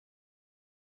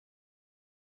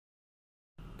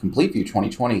Complete View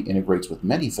 2020 integrates with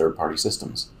many third-party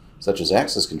systems, such as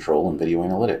access control and video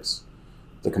analytics.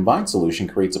 The combined solution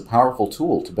creates a powerful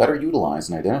tool to better utilize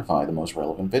and identify the most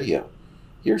relevant video.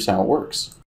 Here's how it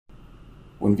works.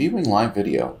 When viewing live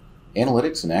video,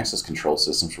 analytics and access control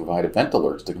systems provide event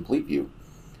alerts to Complete View.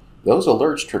 Those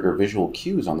alerts trigger visual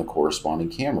cues on the corresponding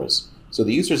cameras, so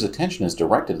the user's attention is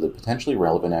directed to the potentially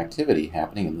relevant activity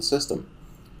happening in the system.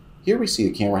 Here we see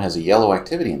the camera has a yellow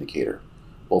activity indicator,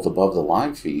 both above the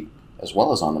live feed as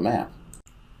well as on the map.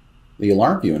 The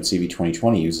Alarm View in CV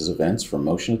 2020 uses events for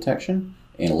motion detection,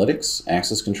 analytics,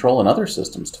 access control, and other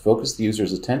systems to focus the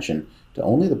user's attention to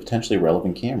only the potentially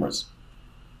relevant cameras.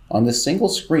 On this single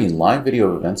screen, live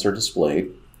video events are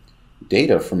displayed,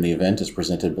 data from the event is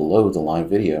presented below the live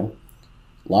video,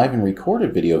 live and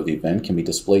recorded video of the event can be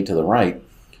displayed to the right,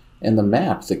 and the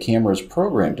map the camera is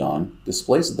programmed on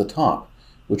displays at the top,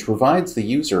 which provides the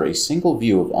user a single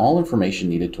view of all information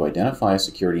needed to identify a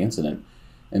security incident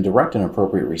and direct an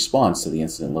appropriate response to the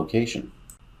incident location.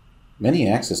 Many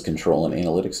access control and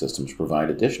analytic systems provide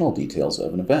additional details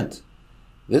of an event.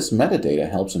 This metadata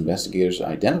helps investigators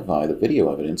identify the video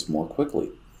evidence more quickly.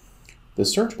 The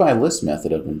search by list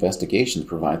method of investigations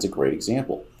provides a great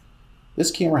example. This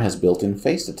camera has built-in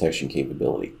face detection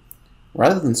capability.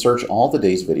 Rather than search all the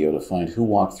day's video to find who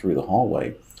walked through the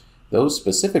hallway, those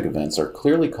specific events are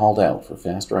clearly called out for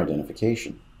faster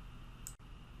identification.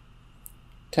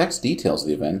 Text details of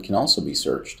the event can also be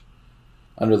searched.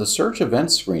 Under the Search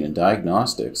Events screen in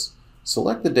Diagnostics,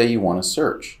 select the day you want to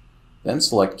search, then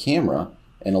select Camera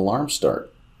and Alarm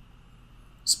Start.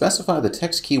 Specify the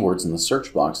text keywords in the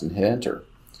search box and hit Enter.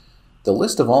 The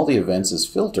list of all the events is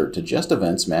filtered to just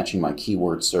events matching my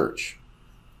keyword search.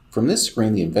 From this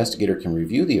screen, the investigator can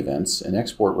review the events and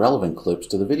export relevant clips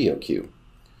to the video queue.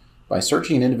 By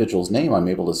searching an individual's name, I'm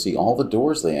able to see all the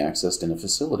doors they accessed in a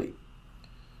facility.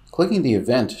 Clicking the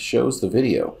event shows the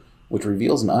video, which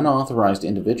reveals an unauthorized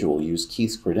individual used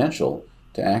Keith's credential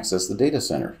to access the data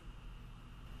center.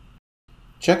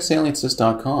 Check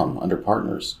SalientSys.com under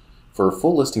Partners for a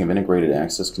full listing of integrated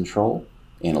access control,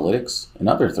 analytics, and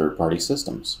other third-party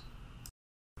systems.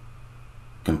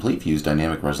 Complete View's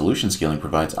dynamic resolution scaling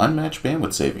provides unmatched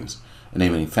bandwidth savings,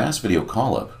 enabling fast video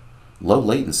call-up, low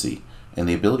latency, and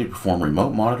the ability to perform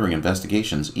remote monitoring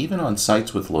investigations even on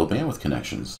sites with low bandwidth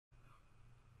connections.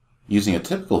 Using a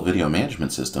typical video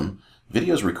management system,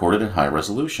 video is recorded at high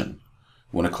resolution.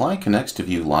 When a client connects to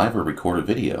view live or recorded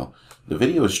video, the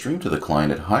video is streamed to the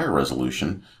client at higher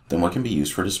resolution than what can be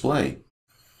used for display.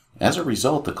 As a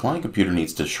result, the client computer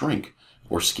needs to shrink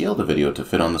or scale the video to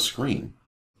fit on the screen.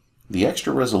 The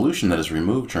extra resolution that is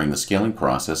removed during the scaling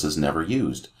process is never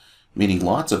used, meaning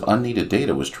lots of unneeded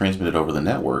data was transmitted over the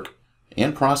network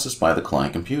and processed by the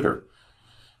client computer.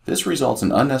 This results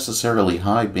in unnecessarily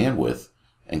high bandwidth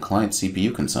and client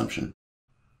CPU consumption.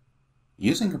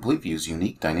 Using Complete View's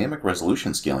unique dynamic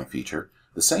resolution scaling feature,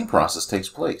 the same process takes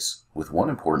place, with one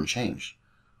important change.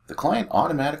 The client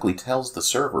automatically tells the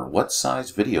server what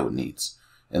size video it needs,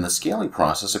 and the scaling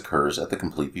process occurs at the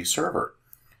Complete View server.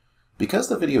 Because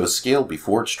the video is scaled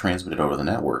before it's transmitted over the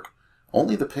network,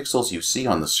 only the pixels you see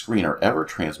on the screen are ever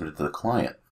transmitted to the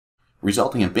client,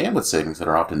 resulting in bandwidth savings that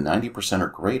are often 90% or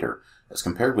greater as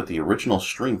compared with the original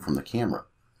stream from the camera.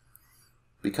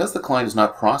 Because the client is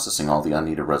not processing all the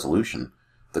unneeded resolution,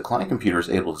 the client computer is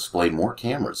able to display more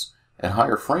cameras at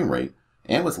higher frame rate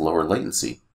and with lower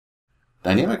latency.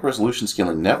 Dynamic resolution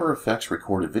scaling never affects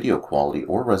recorded video quality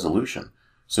or resolution,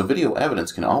 so video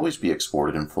evidence can always be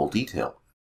exported in full detail.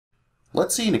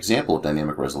 Let's see an example of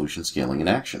dynamic resolution scaling in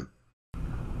action.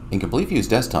 In Complete View's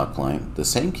desktop client, the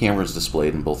same camera is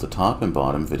displayed in both the top and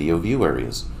bottom video view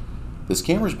areas. This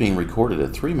camera is being recorded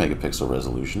at 3 megapixel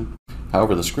resolution.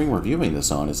 However, the screen we're viewing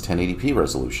this on is 1080p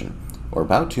resolution, or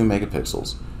about 2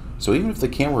 megapixels, so even if the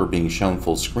camera were being shown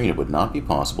full screen, it would not be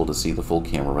possible to see the full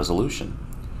camera resolution.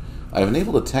 I have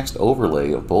enabled a text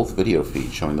overlay of both video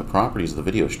feeds showing the properties of the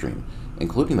video stream,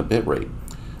 including the bitrate.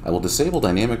 I will disable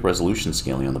dynamic resolution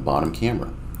scaling on the bottom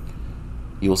camera.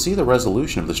 You will see the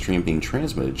resolution of the stream being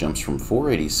transmitted jumps from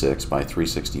 486 by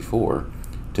 364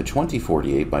 to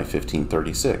 2048 by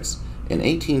 1536, an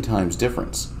 18 times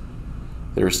difference.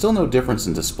 There is still no difference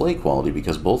in display quality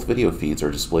because both video feeds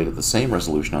are displayed at the same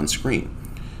resolution on screen.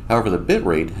 However, the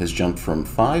bitrate has jumped from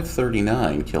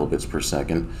 539 kilobits per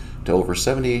second to over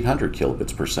 7800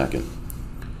 kilobits per second.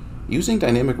 Using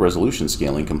dynamic resolution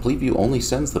scaling, Complete View only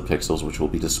sends the pixels which will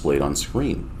be displayed on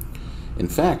screen. In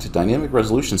fact, dynamic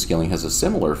resolution scaling has a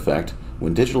similar effect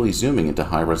when digitally zooming into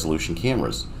high-resolution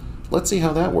cameras. Let's see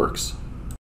how that works.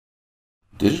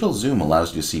 Digital zoom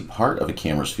allows you to see part of a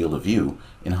camera's field of view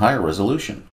in higher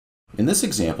resolution. In this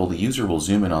example, the user will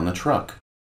zoom in on the truck.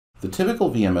 The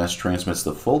typical VMS transmits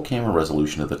the full camera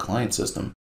resolution to the client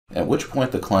system, at which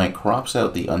point the client crops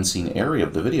out the unseen area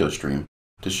of the video stream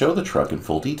to show the truck in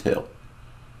full detail.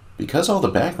 Because all the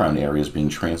background area is being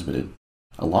transmitted,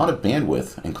 a lot of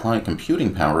bandwidth and client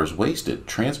computing power is wasted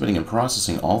transmitting and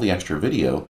processing all the extra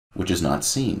video which is not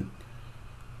seen.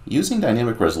 Using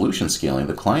dynamic resolution scaling,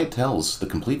 the client tells the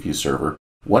Complete View server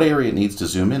what area it needs to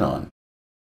zoom in on.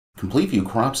 Complete View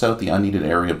crops out the unneeded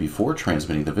area before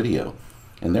transmitting the video,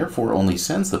 and therefore only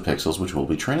sends the pixels which will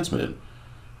be transmitted.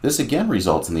 This again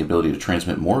results in the ability to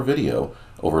transmit more video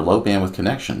over low bandwidth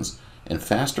connections and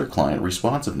faster client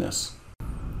responsiveness.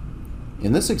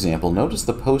 In this example, notice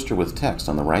the poster with text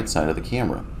on the right side of the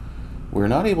camera. We are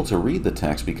not able to read the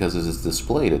text because it is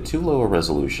displayed at too low a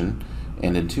resolution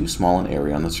and in too small an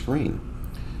area on the screen.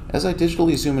 As I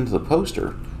digitally zoom into the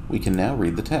poster, we can now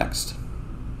read the text.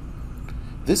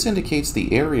 This indicates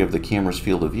the area of the camera's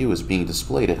field of view is being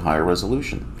displayed at higher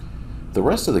resolution. The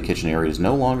rest of the kitchen area is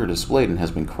no longer displayed and has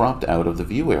been cropped out of the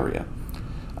view area.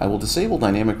 I will disable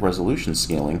dynamic resolution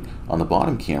scaling on the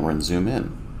bottom camera and zoom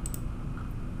in.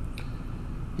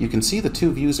 You can see the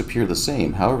two views appear the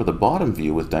same, however the bottom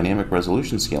view with dynamic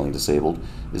resolution scaling disabled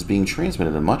is being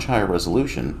transmitted at a much higher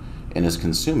resolution and is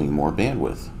consuming more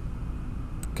bandwidth.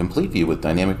 Complete View with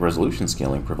dynamic resolution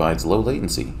scaling provides low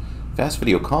latency, fast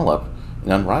video call-up,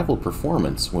 and unrivaled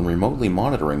performance when remotely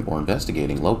monitoring or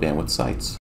investigating low bandwidth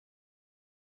sites.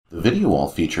 The Video Wall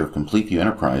feature of Complete View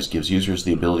Enterprise gives users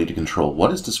the ability to control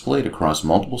what is displayed across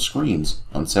multiple screens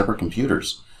on separate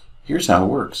computers. Here's how it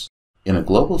works. In a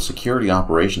global security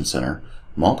operations center,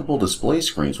 multiple display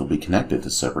screens will be connected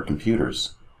to separate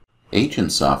computers.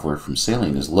 Agent software from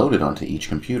Salient is loaded onto each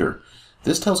computer.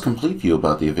 This tells Complete View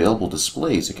about the available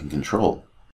displays it can control.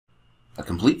 A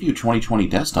Complete View 2020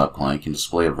 desktop client can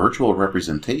display a virtual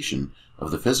representation of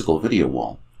the physical video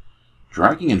wall.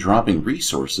 Dragging and dropping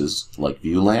resources like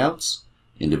view layouts,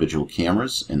 individual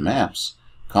cameras, and maps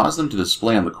cause them to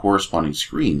display on the corresponding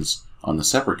screens on the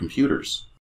separate computers.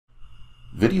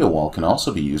 Video Wall can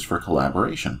also be used for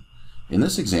collaboration. In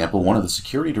this example, one of the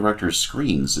security director's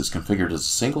screens is configured as a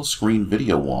single screen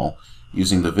video wall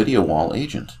using the Video Wall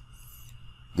agent.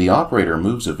 The operator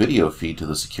moves a video feed to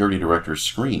the security director's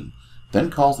screen, then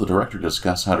calls the director to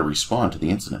discuss how to respond to the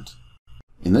incident.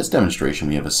 In this demonstration,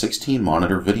 we have a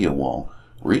 16-monitor video wall,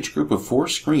 where each group of 4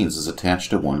 screens is attached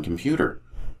to one computer.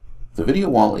 The Video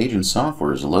Wall agent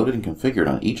software is loaded and configured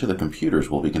on each of the computers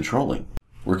we'll be controlling.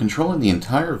 We're controlling the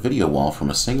entire video wall from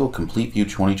a single Complete View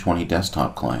 2020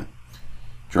 desktop client.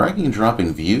 Dragging and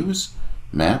dropping views,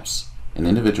 maps, and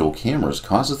individual cameras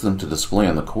causes them to display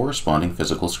on the corresponding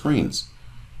physical screens.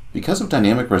 Because of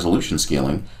dynamic resolution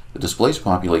scaling, the displays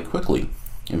populate quickly,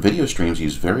 and video streams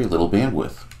use very little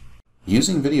bandwidth.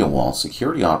 Using Video Wall,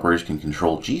 security operators can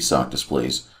control GSOC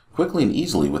displays quickly and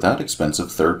easily without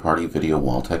expensive third-party video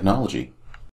wall technology.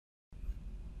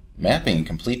 Mapping in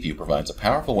Complete View provides a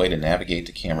powerful way to navigate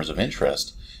to cameras of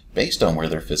interest based on where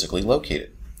they're physically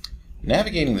located.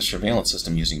 Navigating the surveillance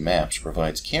system using maps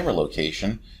provides camera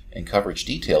location and coverage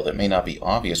detail that may not be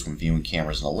obvious when viewing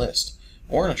cameras in a list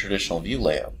or in a traditional view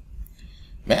layout.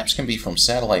 Maps can be from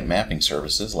satellite mapping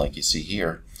services like you see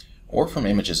here, or from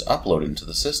images uploaded into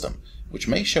the system, which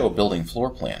may show a building floor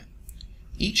plan.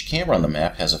 Each camera on the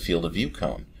map has a field of view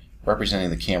cone, representing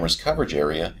the camera's coverage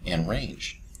area and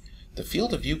range. The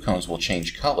field of view cones will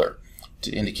change color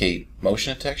to indicate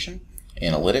motion detection,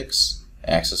 analytics,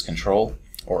 access control,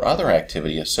 or other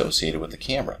activity associated with the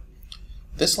camera.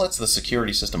 This lets the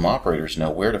security system operators know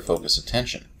where to focus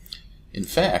attention. In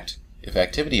fact, if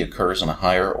activity occurs on a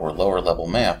higher or lower level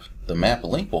map, the map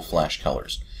link will flash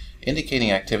colors,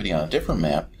 indicating activity on a different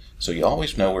map, so you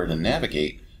always know where to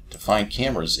navigate to find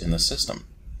cameras in the system.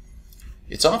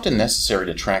 It's often necessary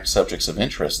to track subjects of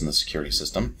interest in the security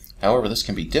system. However, this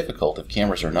can be difficult if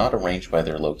cameras are not arranged by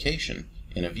their location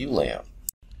in a view layout.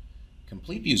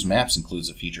 Complete View's Maps includes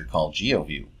a feature called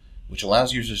GeoView, which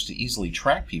allows users to easily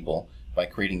track people by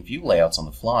creating view layouts on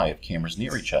the fly of cameras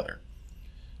near each other.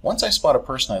 Once I spot a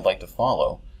person I'd like to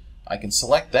follow, I can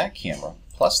select that camera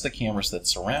plus the cameras that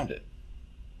surround it.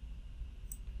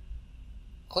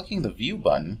 Clicking the View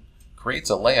button creates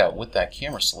a layout with that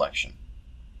camera selection.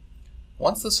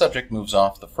 Once the subject moves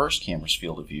off the first camera's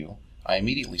field of view, I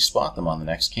immediately spot them on the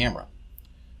next camera.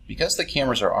 Because the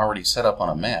cameras are already set up on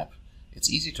a map, it's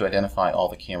easy to identify all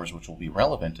the cameras which will be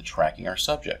relevant to tracking our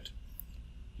subject.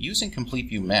 Using Complete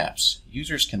View Maps,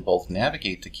 users can both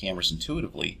navigate to cameras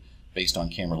intuitively based on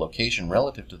camera location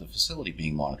relative to the facility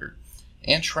being monitored,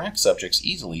 and track subjects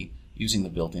easily using the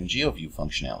built-in GeoView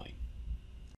functionality.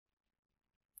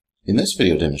 In this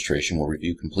video demonstration, we'll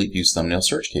review Complete View's thumbnail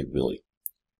search capability.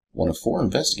 one of 4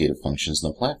 investigative functions in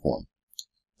the platform.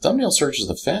 Thumbnail search is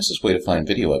the fastest way to find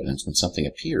video evidence when something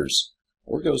appears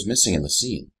or goes missing in the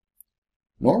scene.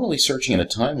 Normally, searching in a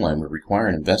timeline would require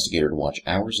an investigator to watch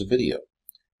hours of video.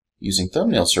 Using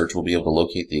thumbnail search, we'll be able to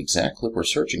locate the exact clip we're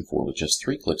searching for with just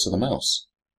 3 clicks of the mouse.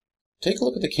 Take a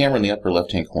look at the camera in the upper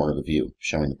left-hand corner of the view,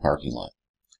 showing the parking lot.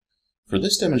 For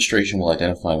this demonstration, we'll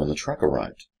identify when the truck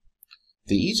arrived.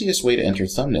 The easiest way to enter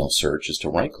thumbnail search is to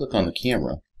right-click on the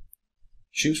camera,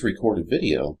 choose Recorded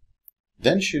Video,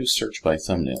 then choose Search by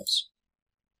Thumbnails.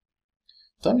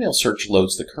 Thumbnail search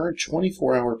loads the current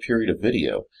 24-hour period of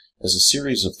video as a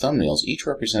series of thumbnails, each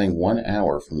representing 1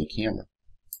 hour from the camera.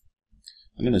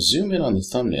 I'm going to zoom in on the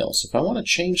thumbnails. If I want to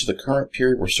change the current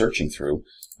period we're searching through,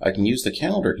 I can use the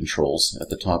calendar controls at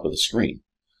the top of the screen.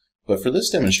 But for this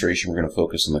demonstration, we're going to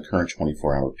focus on the current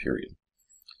 24-hour period.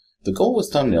 The goal with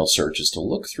thumbnail search is to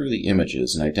look through the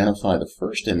images and identify the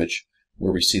first image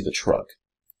where we see the truck.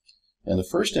 And the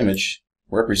first image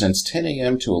represents 10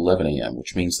 a.m. to 11 a.m.,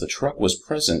 which means the truck was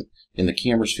present in the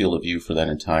camera's field of view for that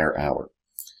entire hour.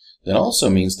 That also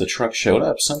means the truck showed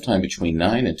up sometime between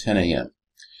 9 and 10 a.m.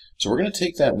 So we're going to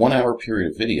take that 1 hour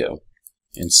period of video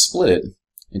and split it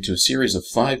into a series of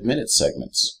 5-minute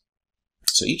segments.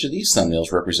 So each of these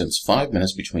thumbnails represents 5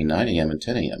 minutes between 9 a.m. and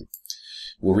 10 a.m.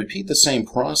 We'll repeat the same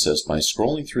process by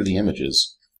scrolling through the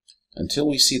images until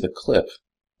we see the clip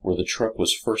where the truck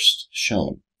was first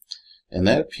shown. And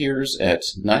that appears at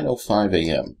 9:05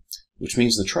 a.m., which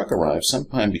means the truck arrived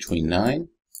sometime between 9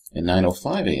 and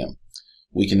 9:05 a.m.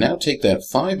 We can now take that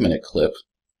 5-minute clip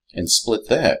and split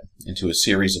that into a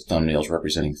series of thumbnails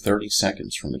representing 30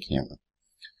 seconds from the camera.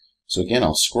 So again,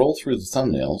 I'll scroll through the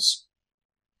thumbnails,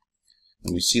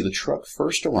 and we see the truck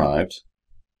first arrived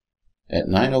at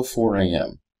 9:04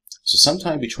 a.m. So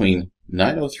sometime between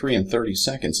 9:03 and 30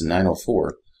 seconds and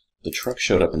 9:04, the truck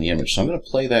showed up in the image. So I'm going to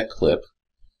play that clip.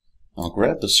 I'll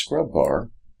grab the scrub bar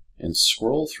and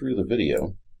scroll through the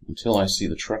video until I see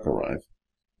the truck arrive.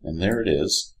 And there it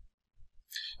is.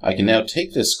 I can now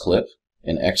take this clip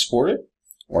and export it,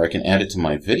 or I can add it to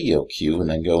my video queue and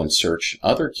then go and search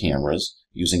other cameras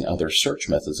using other search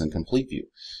methods in Complete View.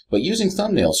 But using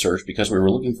thumbnail search, because we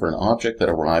were looking for an object that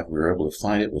arrived, we were able to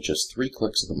find it with just 3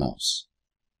 clicks of the mouse.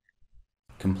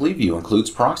 Complete View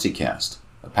includes ProxyCast,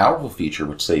 a powerful feature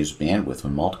which saves bandwidth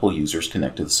when multiple users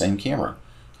connect to the same camera.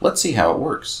 Let's see how it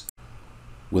works.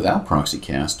 Without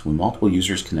ProxyCast, when multiple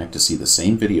users connect to see the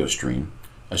same video stream,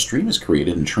 a stream is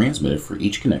created and transmitted for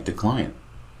each connected client.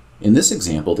 In this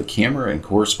example, the camera and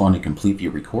corresponding Complete View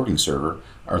recording server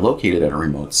are located at a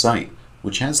remote site,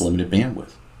 which has limited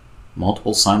bandwidth.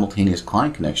 Multiple simultaneous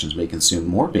client connections may consume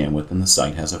more bandwidth than the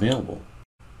site has available.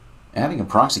 Adding a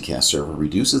ProxyCast server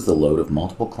reduces the load of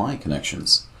multiple client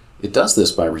connections. It does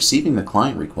this by receiving the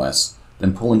client requests,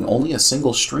 then pulling only a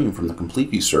single stream from the Complete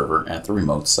View server at the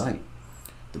remote site.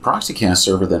 The ProxyCast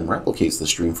server then replicates the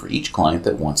stream for each client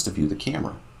that wants to view the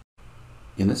camera.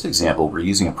 In this example, we're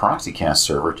using a ProxyCast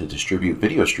server to distribute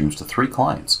video streams to 3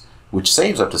 clients, which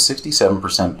saves up to 67%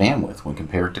 bandwidth when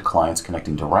compared to clients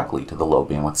connecting directly to the low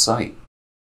bandwidth site.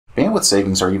 Bandwidth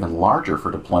savings are even larger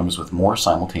for deployments with more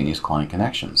simultaneous client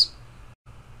connections.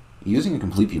 Using a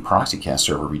Complete View ProxyCast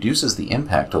server reduces the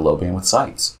impact to low bandwidth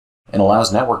sites and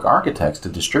allows network architects to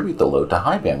distribute the load to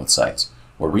high bandwidth sites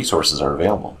where resources are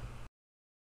available.